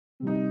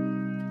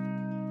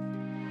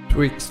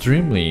Two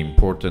extremely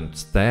important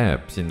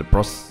steps in the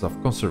process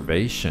of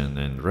conservation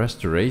and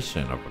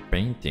restoration of a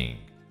painting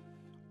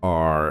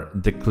are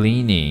the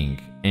cleaning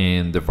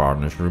and the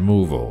varnish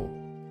removal.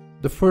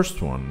 The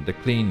first one, the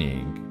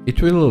cleaning,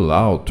 it will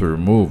allow to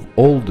remove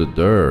all the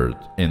dirt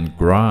and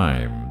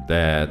grime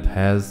that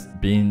has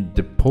been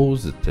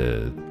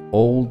deposited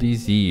all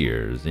these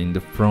years in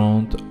the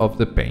front of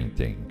the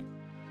painting.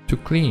 To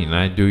clean,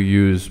 I do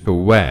use a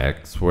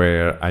wax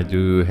where I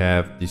do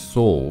have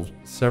dissolved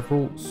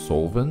several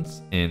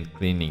solvents and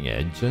cleaning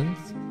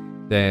agents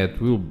that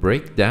will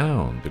break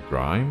down the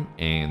grime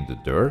and the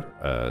dirt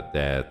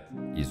that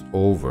is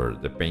over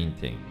the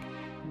painting.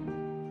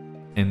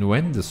 And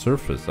when the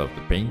surface of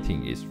the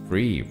painting is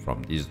free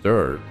from this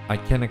dirt, I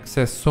can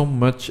access so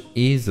much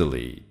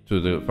easily to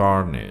the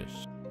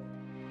varnish.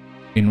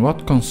 In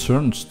what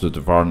concerns to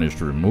the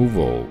varnish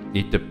removal,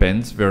 it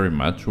depends very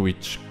much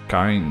which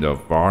kind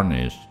of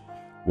varnish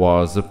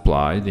was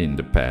applied in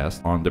the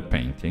past on the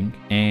painting,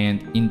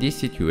 and in this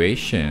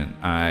situation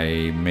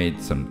I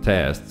made some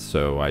tests,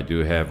 so I do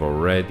have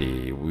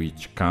already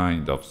which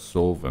kind of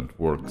solvent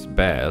works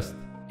best,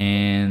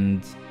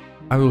 and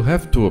I will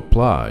have to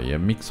apply a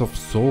mix of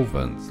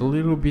solvents a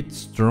little bit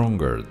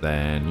stronger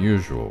than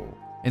usual.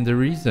 And the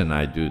reason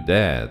I do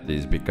that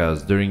is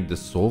because during the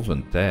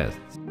solvent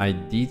tests I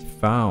did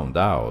found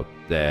out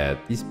that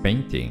this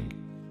painting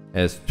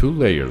has 2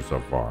 layers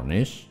of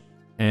varnish,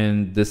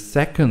 and the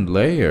second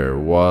layer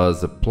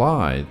was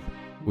applied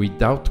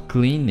without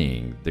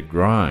cleaning the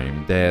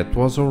grime that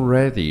was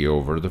already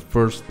over the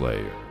first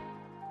layer.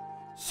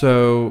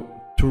 So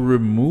to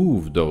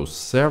remove those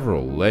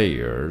several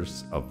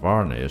layers of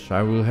varnish,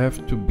 I will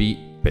have to be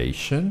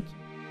patient,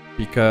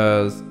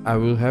 because I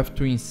will have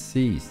to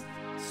insist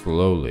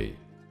slowly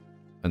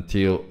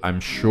until I'm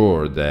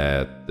sure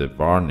that the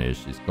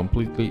varnish is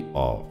completely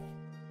off.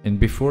 And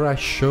before I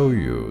show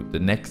you the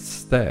next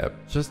step,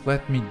 just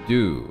let me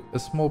do a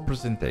small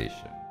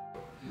presentation.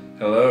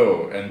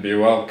 Hello and be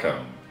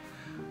welcome.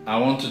 I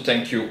want to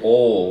thank you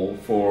all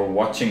for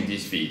watching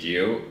this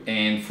video,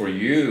 and for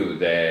you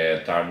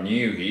that are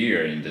new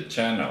here in the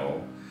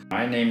channel,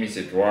 my name is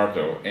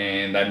Eduardo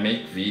and I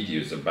make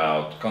videos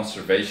about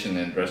conservation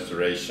and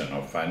restoration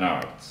of fine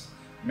arts,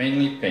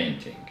 mainly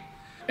painting.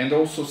 And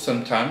also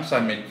sometimes I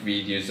make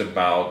videos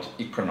about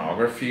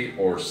iconography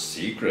or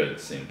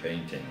secrets in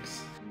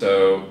paintings.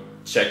 So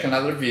check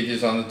another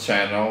videos on the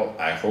channel.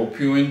 I hope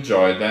you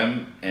enjoy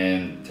them,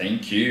 and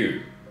thank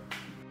you.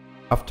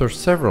 After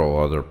several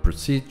other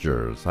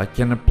procedures, I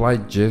can apply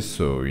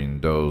gesso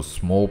in those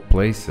small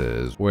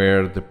places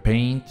where the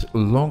paint a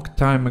long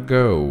time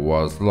ago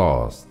was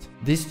lost.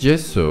 This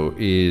gesso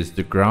is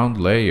the ground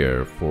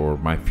layer for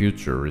my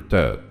future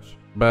retouch.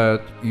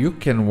 But you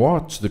can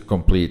watch the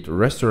complete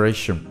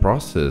restoration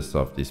process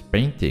of this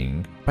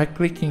painting by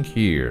clicking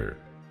here.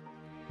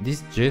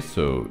 This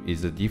gesso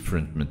is a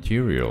different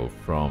material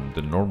from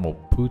the normal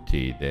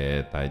putty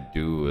that I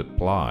do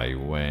apply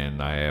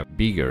when I have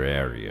bigger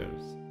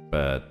areas.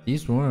 But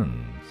these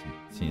ones,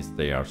 since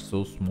they are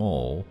so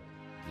small,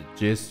 the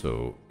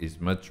gesso is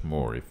much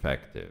more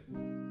effective.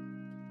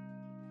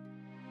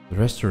 The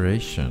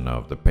restoration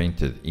of the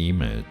painted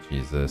image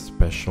is a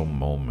special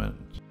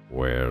moment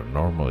where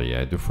normally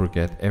I do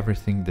forget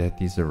everything that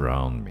is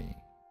around me.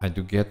 I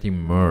do get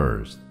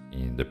immersed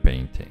in the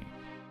painting,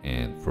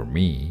 and for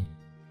me,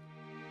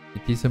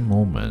 it is a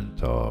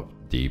moment of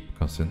deep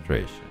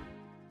concentration.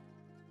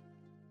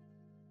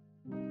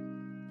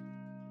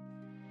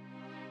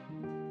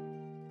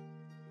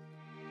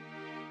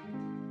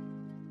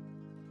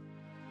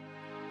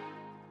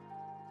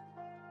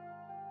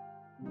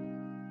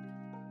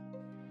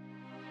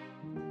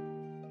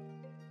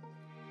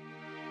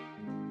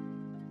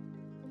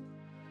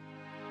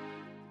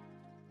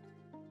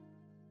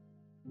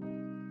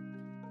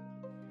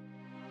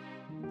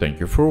 Thank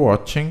you for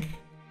watching,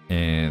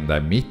 and I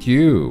meet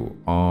you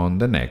on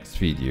the next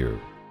video.